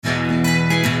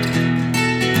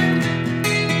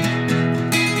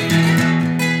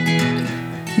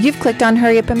You've clicked on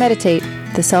Hurry Up and Meditate,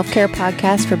 the self-care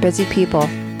podcast for busy people.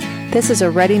 This is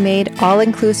a ready-made,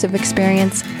 all-inclusive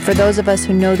experience for those of us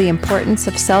who know the importance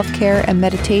of self-care and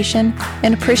meditation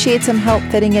and appreciate some help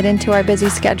fitting it into our busy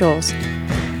schedules.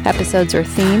 Episodes are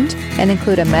themed and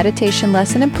include a meditation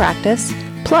lesson and practice,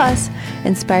 plus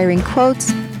inspiring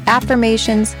quotes,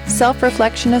 affirmations,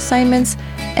 self-reflection assignments,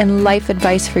 and life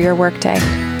advice for your workday.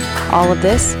 All of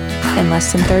this in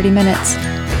less than 30 minutes.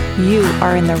 You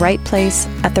are in the right place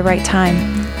at the right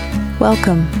time.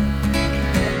 Welcome.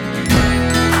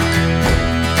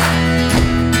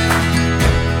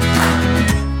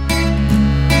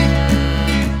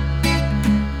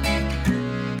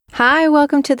 Hi,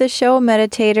 welcome to the show,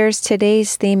 meditators.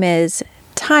 Today's theme is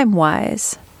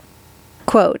time-wise.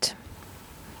 Quote,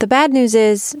 "The bad news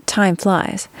is time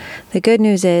flies. The good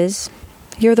news is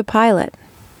you're the pilot."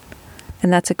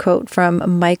 And that's a quote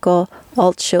from Michael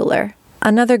Altschuler.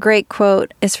 Another great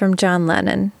quote is from John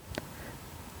Lennon.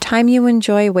 "Time you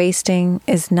enjoy wasting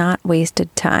is not wasted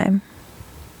time."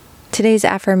 Today's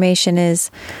affirmation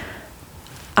is,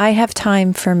 I have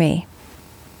time for me.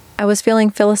 I was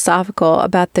feeling philosophical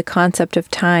about the concept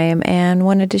of time and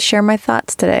wanted to share my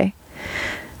thoughts today.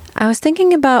 I was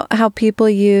thinking about how people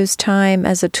use time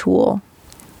as a tool.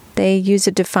 They use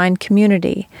it to find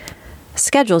community.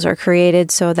 Schedules are created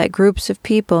so that groups of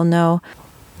people know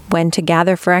when to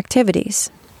gather for activities.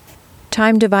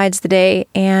 Time divides the day,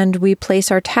 and we place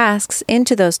our tasks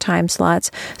into those time slots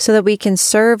so that we can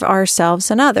serve ourselves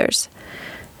and others.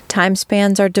 Time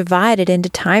spans are divided into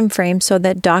time frames so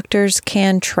that doctors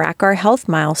can track our health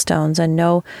milestones and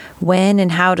know when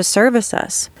and how to service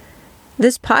us.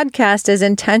 This podcast is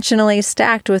intentionally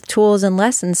stacked with tools and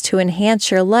lessons to enhance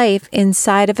your life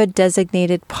inside of a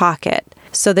designated pocket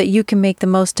so that you can make the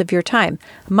most of your time.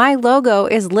 My logo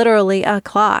is literally a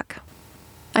clock.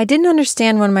 I didn't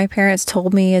understand when my parents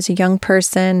told me as a young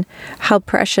person how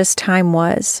precious time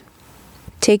was.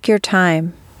 Take your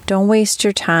time. Don't waste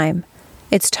your time.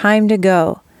 It's time to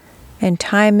go. And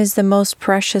time is the most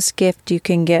precious gift you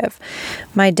can give.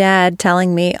 My dad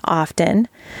telling me often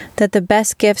that the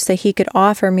best gifts that he could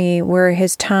offer me were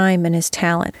his time and his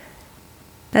talent.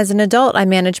 As an adult, I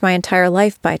manage my entire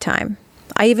life by time.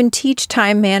 I even teach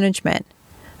time management.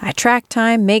 I track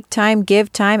time, make time,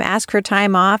 give time, ask for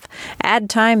time off, add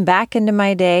time back into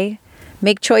my day,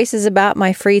 make choices about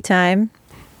my free time.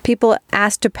 People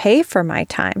ask to pay for my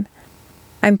time.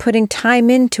 I'm putting time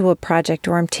into a project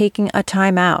or I'm taking a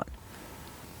time out.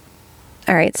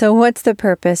 All right, so what's the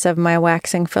purpose of my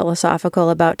waxing philosophical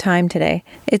about time today?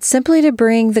 It's simply to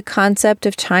bring the concept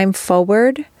of time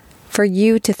forward for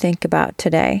you to think about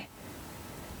today.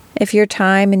 If your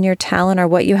time and your talent are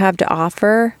what you have to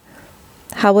offer,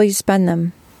 how will you spend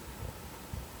them?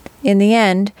 In the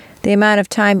end, the amount of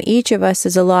time each of us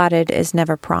is allotted is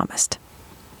never promised.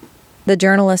 The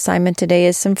journal assignment today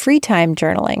is some free time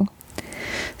journaling.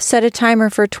 Set a timer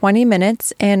for 20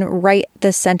 minutes and write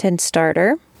the sentence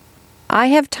starter. I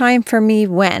have time for me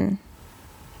when.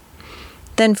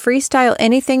 Then freestyle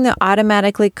anything that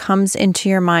automatically comes into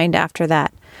your mind after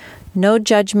that. No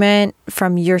judgment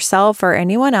from yourself or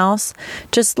anyone else.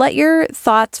 Just let your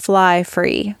thoughts fly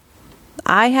free.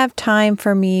 I have time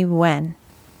for me when.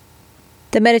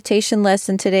 The meditation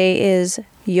lesson today is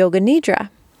Yoga Nidra.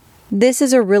 This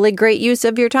is a really great use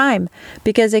of your time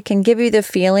because it can give you the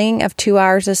feeling of 2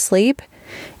 hours of sleep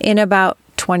in about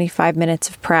 25 minutes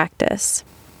of practice.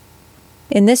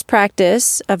 In this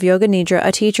practice of Yoga Nidra,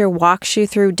 a teacher walks you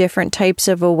through different types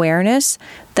of awareness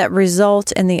that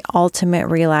result in the ultimate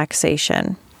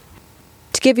relaxation.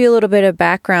 To give you a little bit of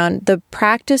background, the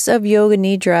practice of Yoga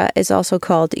Nidra is also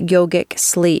called yogic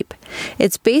sleep.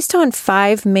 It's based on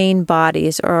 5 main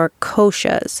bodies or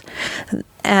koshas,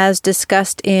 as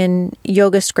discussed in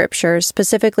yoga scriptures,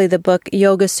 specifically the book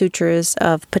Yoga Sutras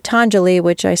of Patanjali,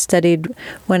 which I studied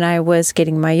when I was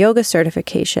getting my yoga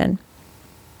certification.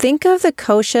 Think of the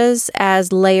koshas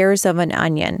as layers of an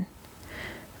onion.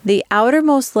 The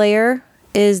outermost layer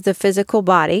is the physical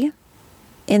body,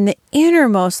 and the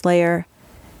innermost layer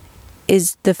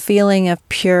is the feeling of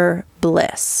pure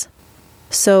bliss.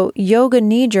 So Yoga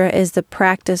Nidra is the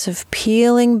practice of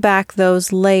peeling back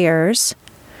those layers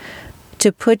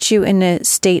to put you in a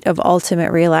state of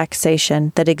ultimate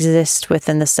relaxation that exists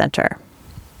within the center.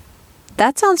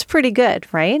 That sounds pretty good,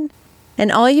 right?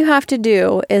 And all you have to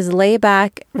do is lay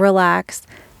back, relax,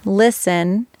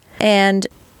 listen, and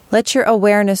let your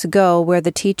awareness go where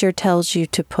the teacher tells you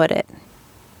to put it.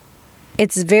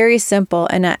 It's very simple,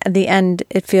 and at the end,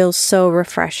 it feels so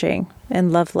refreshing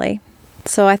and lovely.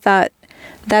 So I thought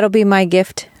that'll be my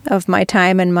gift of my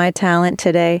time and my talent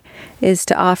today, is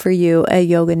to offer you a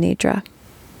Yoga Nidra.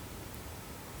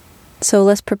 So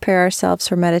let's prepare ourselves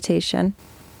for meditation.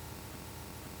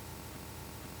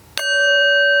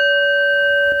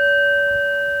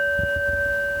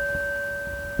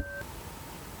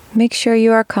 Make sure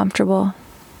you are comfortable.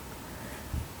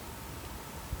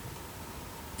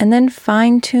 And then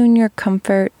fine-tune your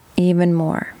comfort even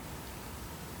more.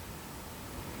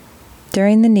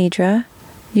 During the Nidra,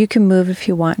 you can move if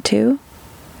you want to.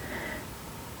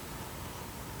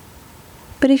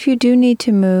 But if you do need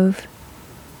to move,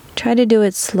 try to do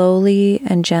it slowly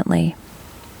and gently.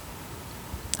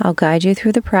 I'll guide you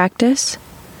through the practice,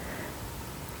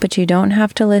 but you don't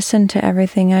have to listen to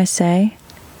everything I say.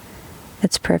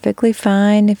 It's perfectly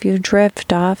fine if you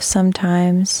drift off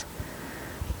sometimes,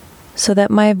 so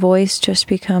that my voice just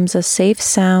becomes a safe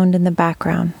sound in the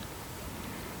background.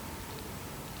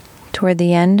 Toward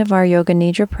the end of our Yoga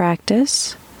Nidra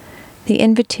practice, the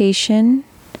invitation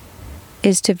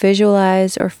is to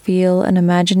visualize or feel an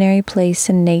imaginary place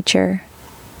in nature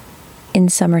in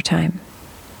summertime.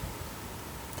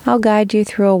 I'll guide you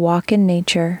through a walk in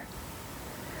nature.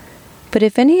 But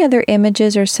if any other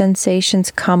images or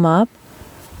sensations come up,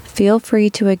 feel free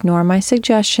to ignore my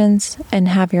suggestions and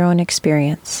have your own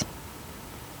experience.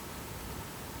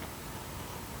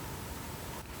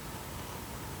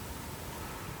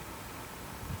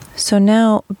 So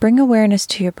now bring awareness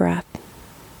to your breath.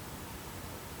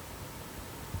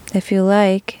 If you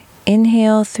like,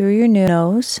 inhale through your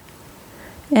nose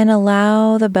and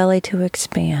allow the belly to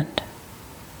expand.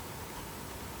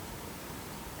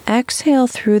 Exhale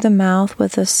through the mouth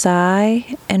with a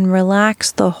sigh and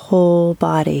relax the whole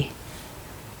body.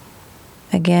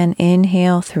 Again,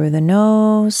 inhale through the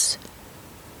nose,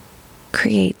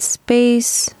 create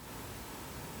space,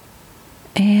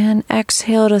 and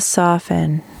exhale to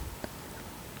soften.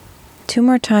 2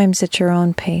 more times at your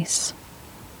own pace.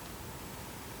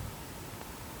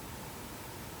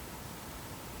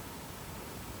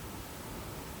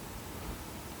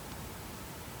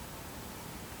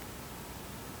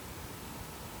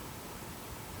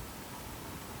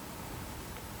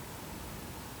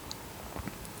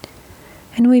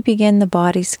 And we begin the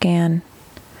body scan.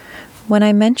 When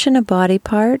I mention a body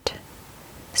part,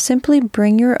 simply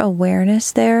bring your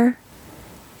awareness there,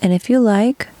 and if you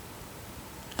like,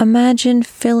 imagine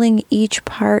filling each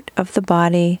part of the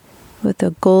body with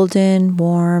a golden,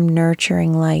 warm,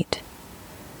 nurturing light.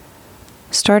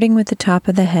 Starting with the top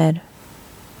of the head,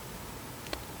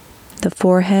 the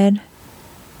forehead,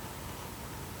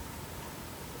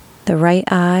 the right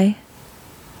eye,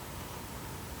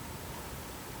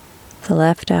 the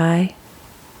left eye,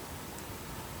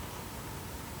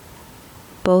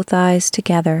 both eyes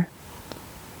together,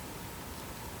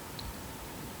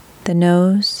 the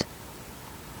nose,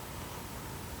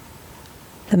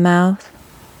 the mouth,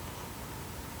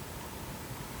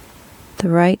 the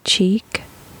right cheek,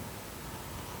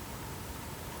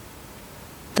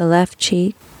 the left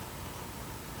cheek,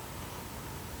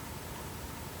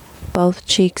 both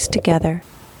cheeks together,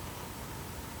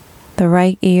 the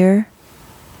right ear,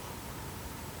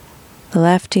 the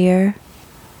left ear,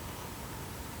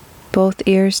 both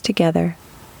ears together,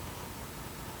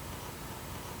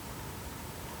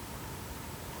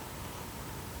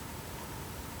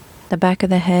 the back of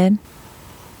the head,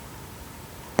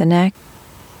 the neck,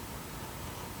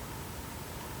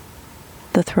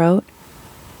 the throat.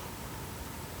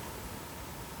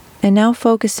 And now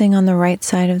focusing on the right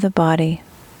side of the body,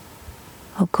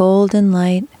 a golden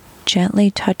light gently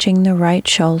touching the right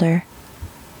shoulder,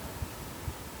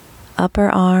 upper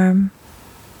arm,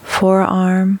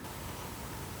 forearm,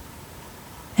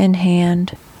 and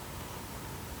hand,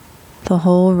 the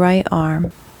whole right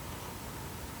arm,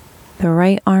 the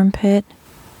right armpit,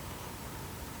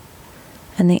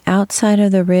 and the outside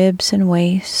of the ribs and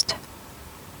waist,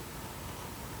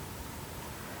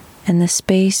 and the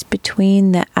space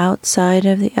between the outside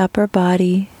of the upper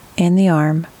body and the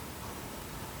arm,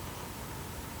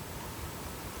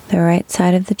 the right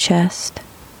side of the chest,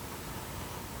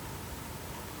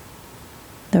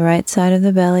 the right side of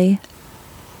the belly,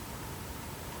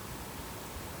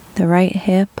 the right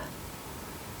hip,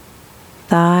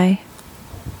 thigh,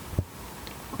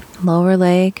 lower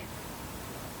leg,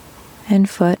 and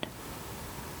foot,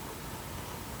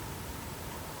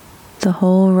 the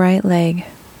whole right leg,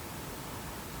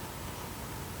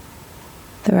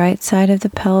 the right side of the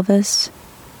pelvis,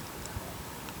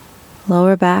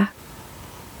 lower back,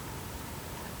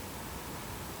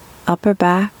 upper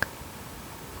back,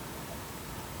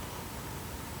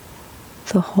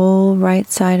 the whole right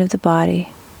side of the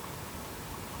body.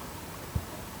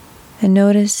 And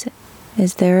notice,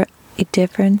 is there a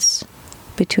difference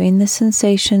between the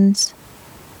sensations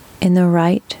in the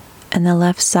right and the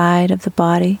left side of the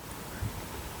body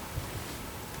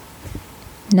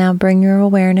Now bring your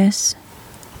awareness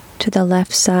to the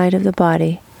left side of the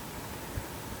body.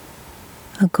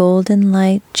 A golden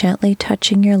light gently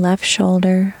touching your left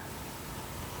shoulder,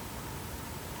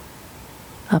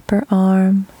 upper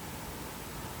arm,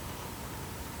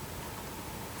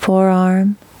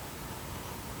 forearm,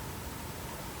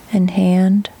 and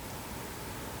hand,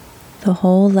 the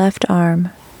whole left arm,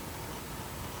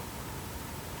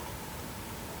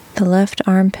 the left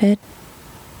armpit,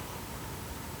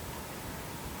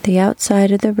 the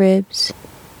outside of the ribs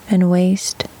and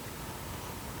waist,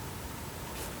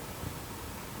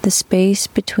 the space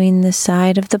between the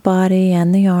side of the body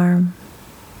and the arm,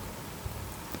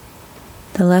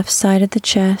 the left side of the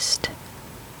chest,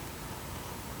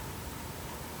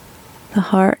 the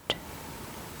heart,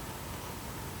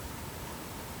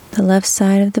 the left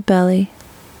side of the belly,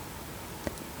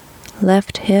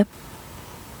 left hip,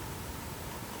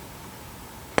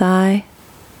 thigh,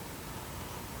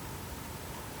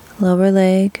 lower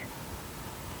leg,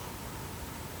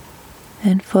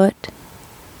 and foot,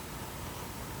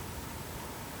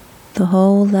 the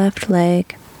whole left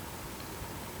leg,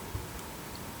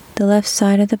 the left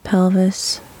side of the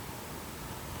pelvis,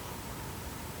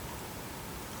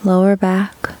 lower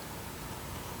back,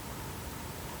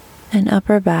 and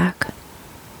upper back,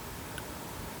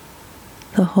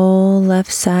 the whole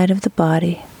left side of the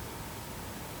body.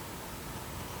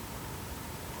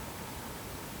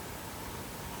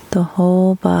 The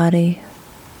whole body,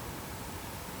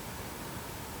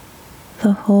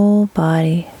 the whole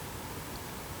body,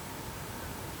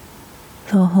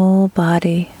 the whole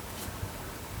body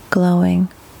glowing.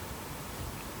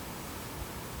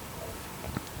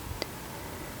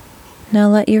 Now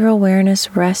let your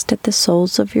awareness rest at the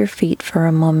soles of your feet for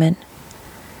a moment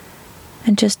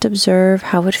and just observe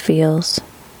how it feels.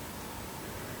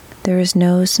 There is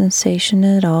no sensation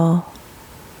at all.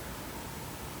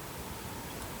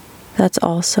 That's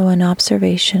also an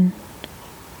observation.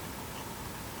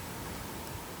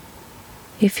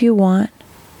 If you want,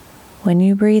 when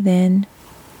you breathe in,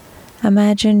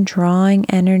 imagine drawing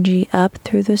energy up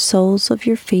through the soles of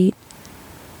your feet,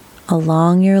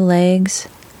 along your legs,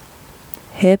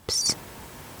 hips,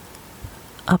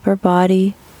 upper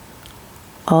body,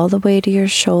 all the way to your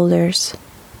shoulders.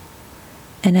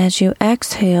 And as you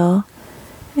exhale,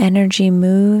 energy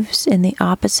moves in the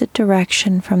opposite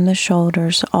direction from the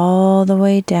shoulders all the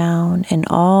way down and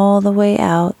all the way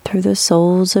out through the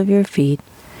soles of your feet.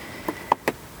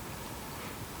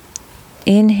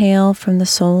 Inhale from the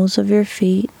soles of your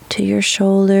feet to your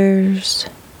shoulders.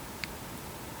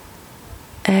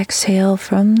 Exhale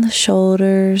from the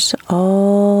shoulders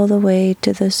all the way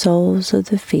to the soles of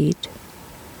the feet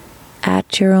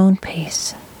at your own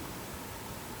pace.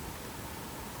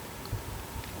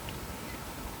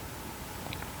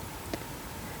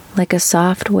 Like a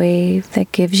soft wave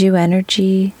that gives you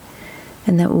energy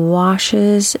and that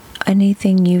washes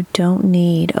anything you don't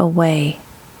need away.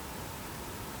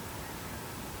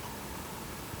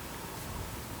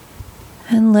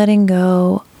 And letting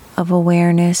go of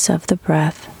awareness of the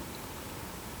breath.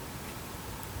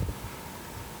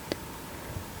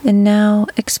 And now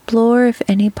explore if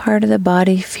any part of the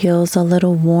body feels a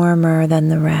little warmer than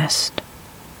the rest.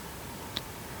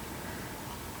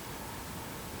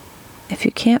 If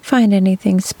you can't find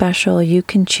anything special, you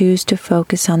can choose to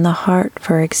focus on the heart,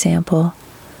 for example,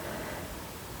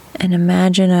 and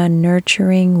imagine a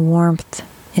nurturing warmth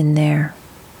in there.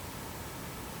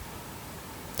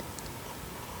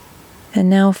 And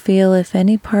now feel if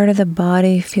any part of the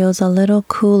body feels a little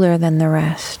cooler than the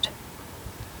rest.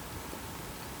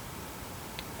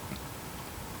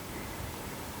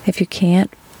 If you can't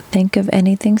think of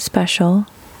anything special,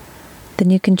 then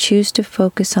you can choose to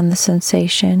focus on the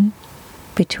sensation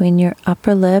between your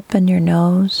upper lip and your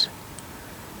nose.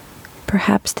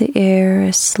 Perhaps the air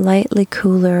is slightly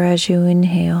cooler as you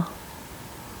inhale.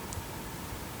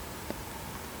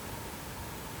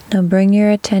 Now bring your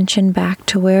attention back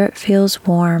to where it feels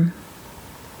warm,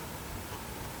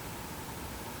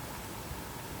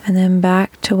 and then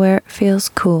back to where it feels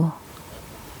cool,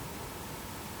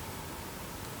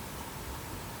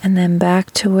 and then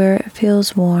back to where it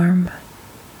feels warm.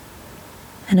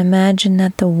 And imagine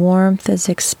that the warmth is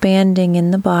expanding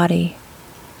in the body.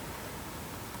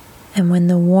 And when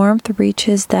the warmth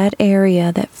reaches that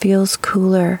area that feels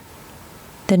cooler,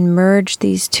 then merge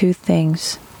these two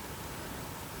things.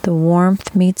 The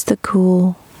warmth meets the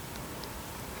cool,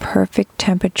 perfect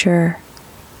temperature,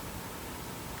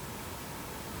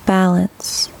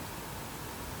 balance,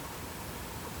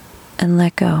 and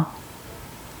let go.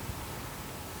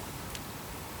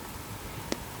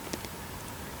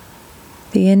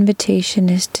 The invitation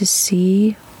is to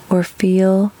see or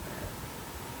feel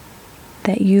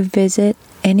that you visit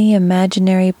any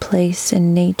imaginary place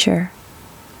in nature,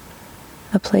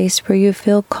 a place where you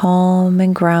feel calm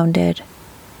and grounded.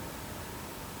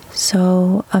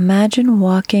 So imagine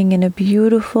walking in a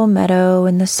beautiful meadow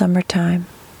in the summertime.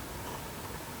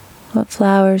 What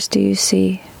flowers do you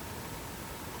see?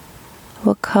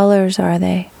 What colors are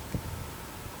they?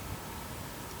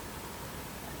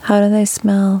 How do they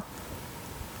smell?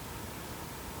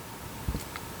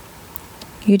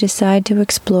 You decide to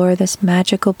explore this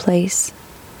magical place,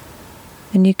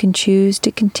 and you can choose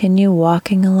to continue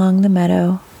walking along the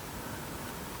meadow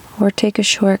or take a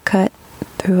shortcut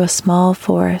through a small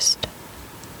forest.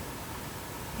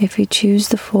 If you choose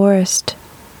the forest,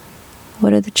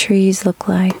 what do the trees look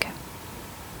like?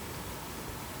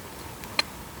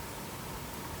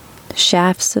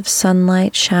 Shafts of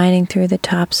sunlight shining through the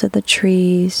tops of the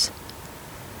trees,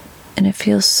 and it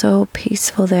feels so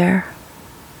peaceful there.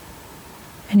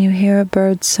 And you hear a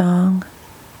bird song,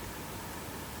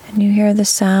 and you hear the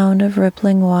sound of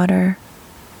rippling water,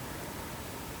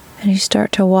 and you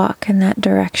start to walk in that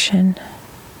direction.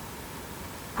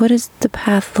 What does the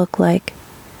path look like?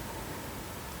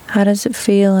 How does it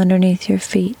feel underneath your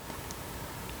feet?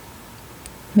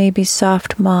 Maybe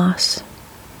soft moss,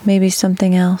 maybe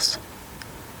something else.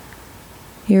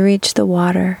 You reach the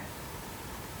water.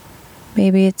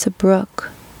 Maybe it's a brook,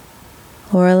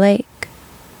 or a lake,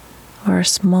 or a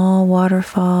small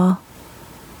waterfall,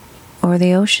 or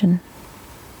the ocean.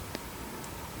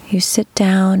 You sit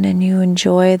down and you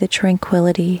enjoy the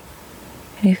tranquility,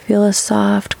 and you feel a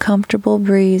soft, comfortable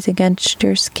breeze against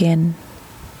your skin.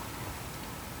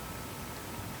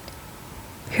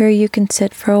 Here you can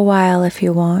sit for a while if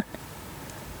you want,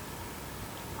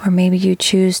 or maybe you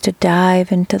choose to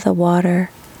dive into the water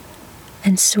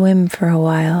and swim for a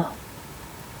while.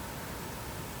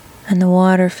 And the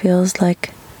water feels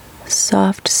like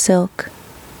soft silk,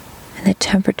 and the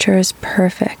temperature is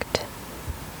perfect.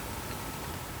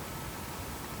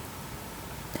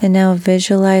 And now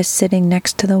visualize sitting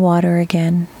next to the water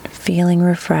again, feeling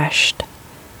refreshed,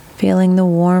 feeling the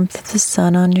warmth of the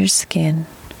sun on your skin.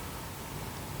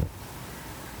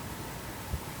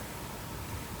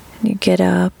 And you get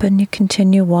up and you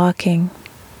continue walking.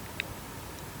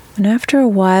 And after a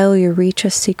while you reach a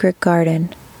secret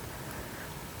garden.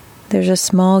 There's a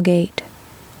small gate,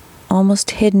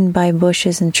 almost hidden by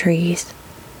bushes and trees,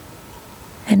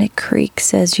 and it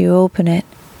creaks as you open it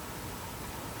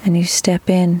and you step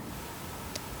in.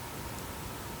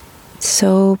 It's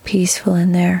so peaceful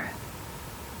in there.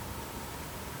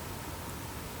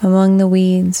 Among the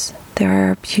weeds there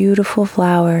are beautiful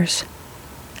flowers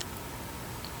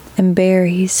and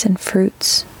berries and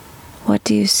fruits. What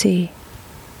do you see?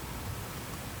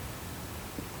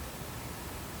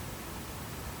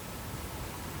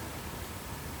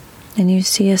 And you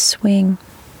see a swing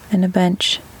and a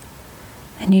bench,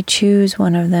 and you choose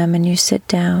one of them and you sit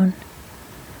down,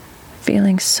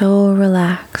 feeling so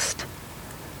relaxed,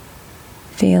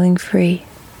 feeling free,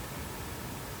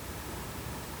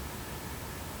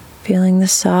 feeling the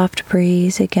soft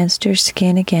breeze against your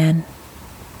skin again.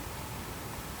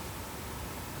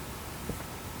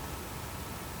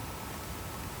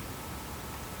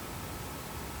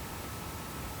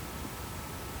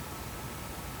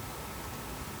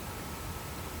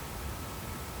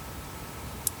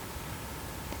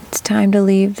 It's time to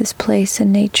leave this place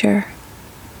in nature,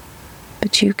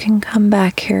 but you can come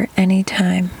back here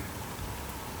anytime.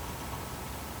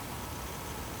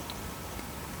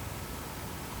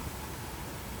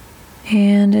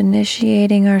 And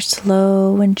initiating our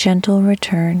slow and gentle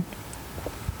return,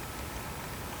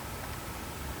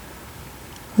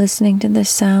 listening to the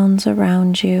sounds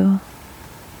around you,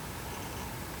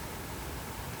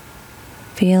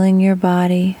 feeling your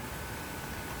body,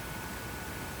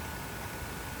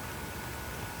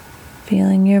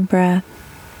 feeling your breath.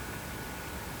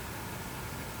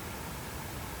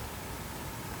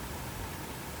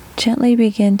 Gently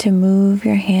begin to move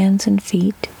your hands and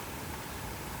feet.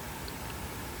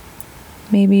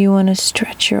 Maybe you want to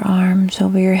stretch your arms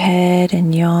over your head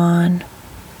and yawn.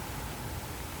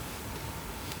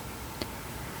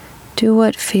 Do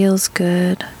what feels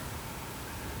good.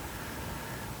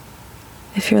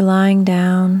 If you're lying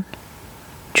down,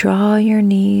 draw your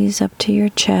knees up to your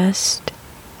chest.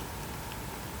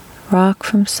 Rock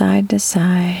from side to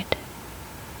side.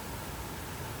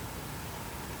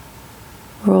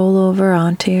 Roll over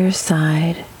onto your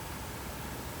side.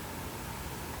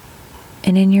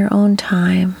 And in your own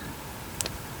time,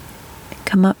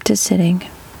 come up to sitting.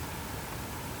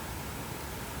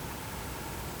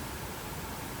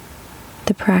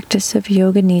 The practice of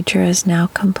Yoga Nidra is now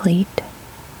complete.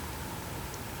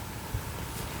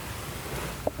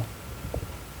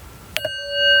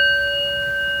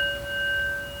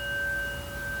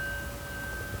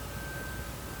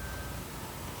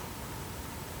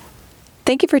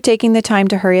 Thank you for taking the time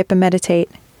to hurry up and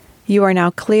meditate. You are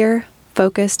now clear,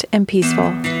 focused, and peaceful.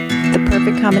 The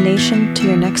perfect combination to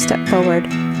your next step forward.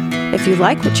 If you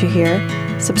like what you hear,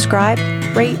 subscribe,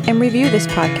 rate, and review this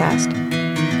podcast.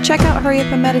 Check out Hurry Up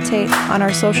and Meditate on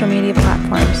our social media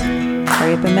platforms.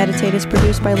 Hurry Up and Meditate is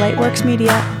produced by Lightworks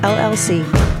Media, LLC.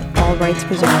 All rights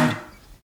reserved.